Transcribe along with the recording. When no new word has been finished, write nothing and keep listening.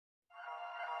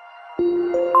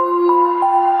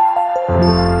Dear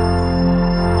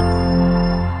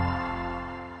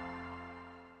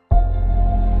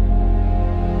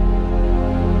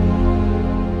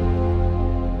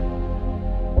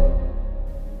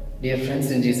friends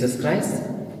in Jesus Christ,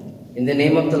 in the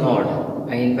name of the Lord,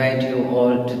 I invite you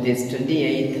all to this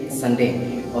 28th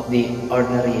Sunday of the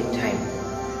Ordinary Time.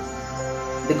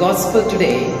 The Gospel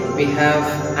today, we have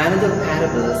another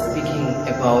parable speaking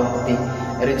about the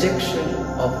rejection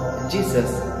of Jesus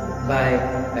by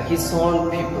his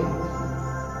own people.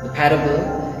 The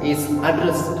parable is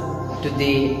addressed to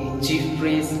the chief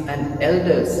priests and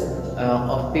elders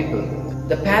of people.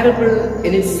 The parable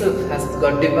in itself has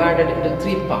got divided into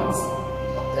three parts.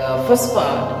 The first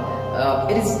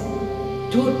part, it is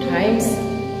 2 times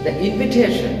the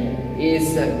invitation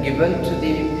is given to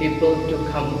the people to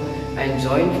come and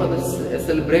join for the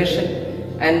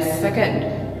celebration, and second,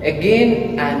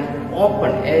 again an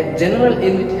open, a general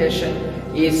invitation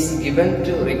is given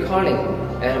to recalling,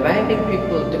 reminding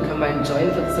people to come and join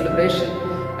for the celebration.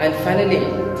 And finally,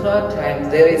 third time,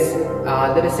 there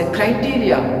is a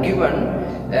criteria given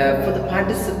for the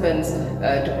participants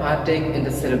to partake in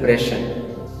the celebration.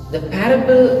 The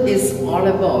parable is all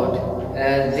about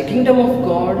the kingdom of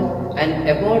God and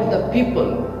about the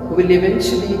people who will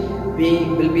eventually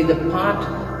be the part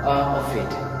of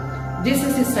it.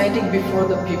 Jesus is citing before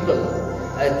the people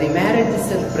the marriage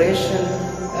celebration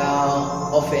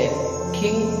of a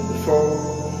king for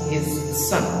his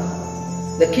son.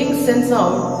 The king sends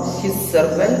out his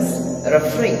servants,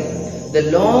 referring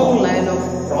the long line of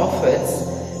prophets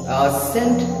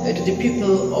sent to the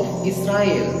people of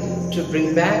Israel to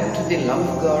bring back to the love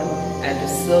of God and to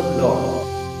serve Lord.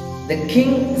 The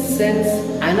king sends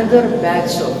another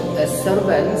batch of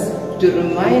servants to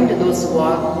remind those who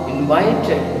are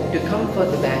invited to come for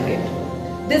the banquet.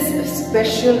 This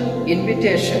special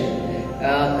invitation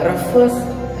refers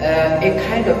a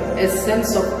kind of a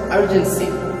sense of urgency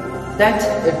that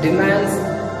demands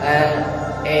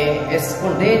a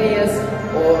spontaneous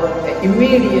or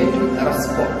immediate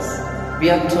response. We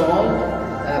are told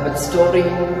by the story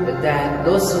that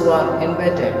those who are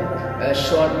invited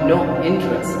showed no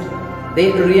interest.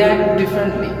 They react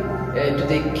differently to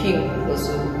the king, those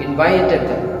who invited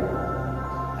them.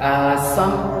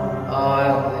 Some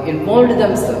involved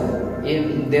themselves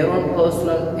in their own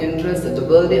personal interests, the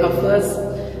worldly affairs,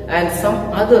 and some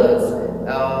others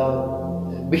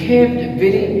behaved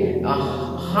very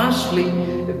harshly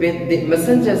with the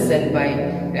messenger sent by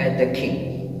the king.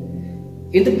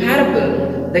 In the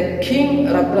parable, the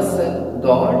king represents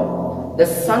God, the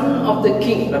son of the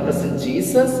king represents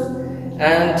Jesus,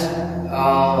 and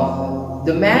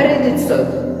the marriage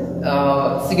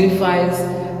itself signifies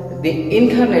the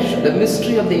incarnation, the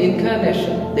mystery of the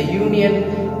incarnation, the union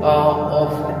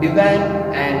of divine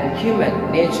and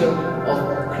human nature of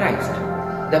Christ.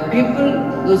 The people,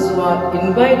 those who are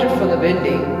invited for the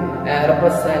wedding,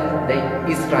 represent the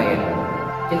Israel.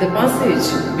 In the passage,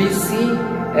 we see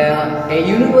a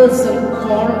universal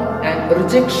call and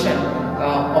rejection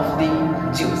of the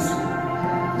Jews.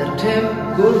 The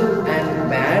term good and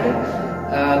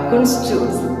bad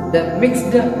constitutes the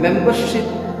mixed membership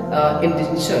in the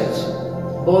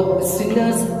church, both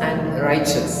sinners and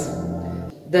righteous.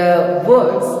 The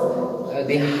words,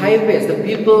 the highways, the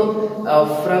people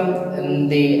from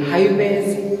the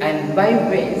highways and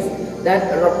byways, that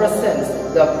represents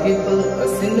the people,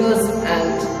 sinners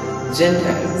and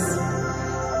Gentiles.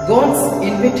 God's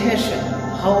invitation,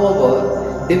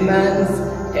 however, demands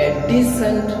a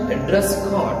decent dress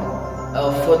code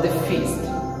for the feast.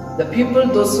 The people,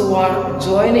 those who are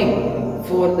joining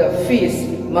for the feast,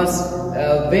 must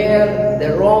wear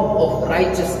the robe of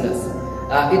righteousness.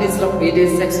 It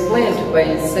is explained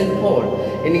by St. Paul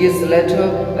in his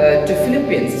letter to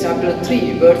Philippians chapter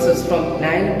 3 verses from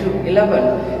 9 to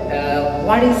 11.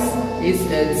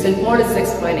 St. Paul is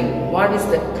explaining what is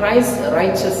the Christ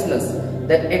righteousness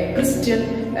that a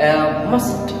Christian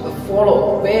must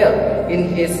follow where in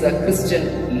his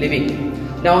Christian living.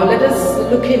 Now let us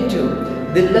look into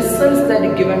the lessons that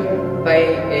are given by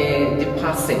the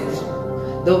passage.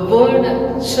 The word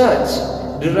church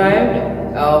derived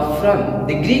from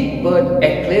the Greek word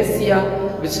ecclesia,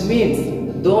 which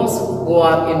means those who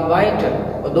are invited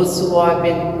or those who have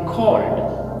been called.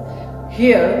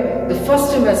 Here, the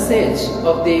first message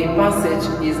of the passage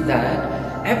is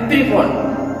that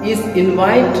everyone is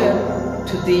invited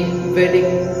to the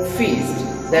wedding feast,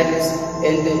 that is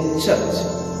in the church.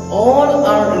 All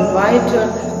are invited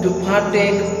to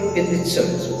partake in the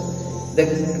church.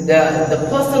 The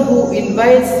person who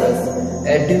invites us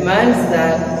demands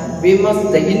that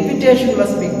the invitation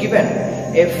must be given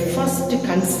a first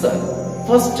concern.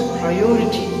 first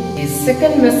priority. The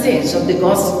second message of the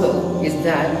gospel is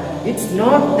that it's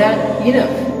not that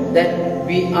enough that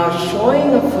we are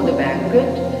showing up for the banquet,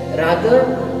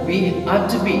 rather we are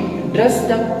to be dressed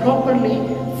up properly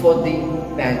for the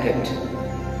banquet.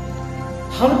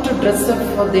 How to dress up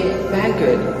for the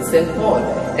banquet, St. Paul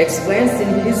explains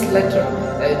in his letter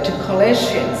to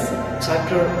Colossians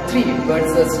chapter 3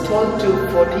 verses 12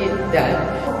 to 14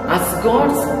 that as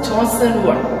God's chosen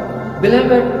one,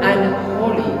 beloved and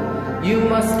holy, you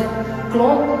must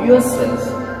clothe yourselves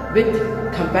with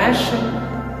compassion,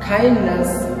 kindness,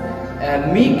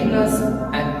 meekness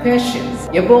and patience.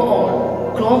 Above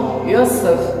all, clothe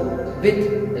yourself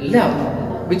with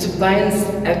love, which binds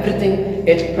everything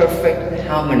in perfect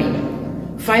harmony.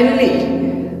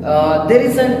 Finally, there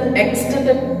is an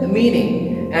extended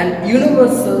meaning and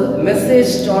universal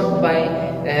message taught by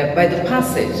the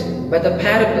passage, by the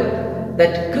parable,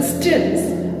 that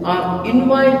Christians are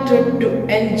invited to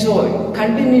enjoy,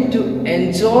 continue to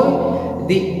enjoy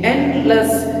the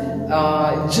endless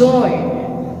joy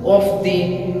of the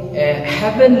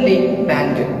heavenly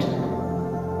banquet.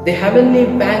 The heavenly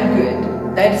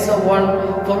banquet, that is the one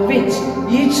for which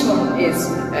each one is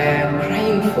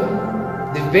crying for.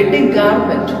 The wedding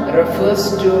garment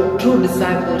refers to true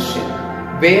discipleship.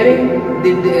 Wearing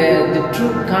the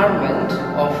true garment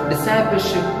of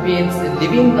discipleship means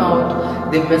living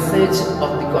out the message of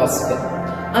the gospel.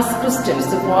 As Christians,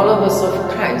 the followers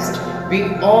of Christ, we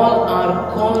all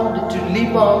are called to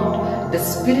live out the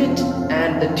spirit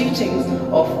and the teachings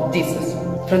of Jesus.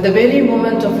 From the very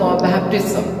moment of our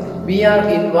baptism, we are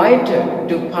invited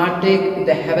to partake in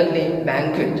the heavenly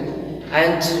banquet,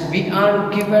 and we are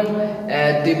given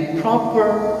the proper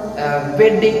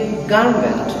wedding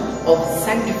garment of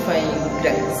sanctifying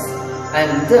grace,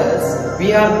 and thus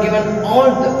we are given all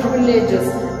the privileges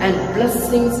and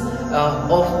blessings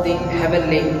of the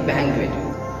heavenly banquet.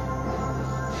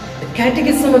 The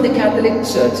Catechism of the Catholic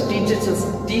Church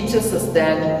teaches us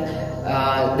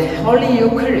that the Holy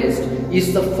Eucharist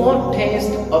is the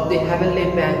foretaste of the heavenly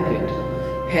banquet.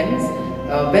 Hence,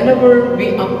 whenever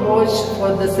we approach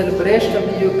for the celebration of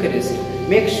the Eucharist,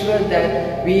 make sure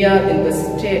that we are in the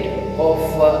state of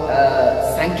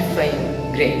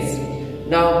sanctifying grace.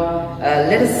 Now,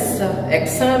 let us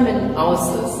examine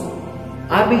ourselves.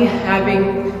 Are we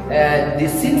having the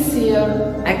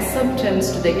sincere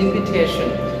acceptance to the invitation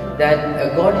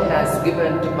that God has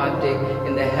given to partake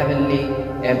in the heavenly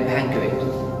banquet?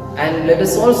 And let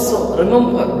us also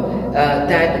remember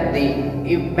that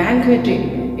the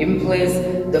banqueting implies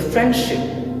the friendship,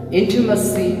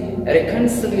 intimacy,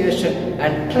 reconciliation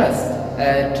and trust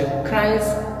to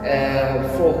Christ,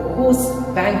 for whose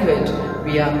banquet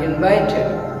we are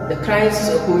invited, the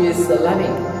Christ who is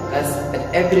loving us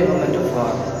at every moment of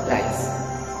our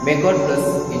lives. May God bless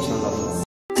each one of us.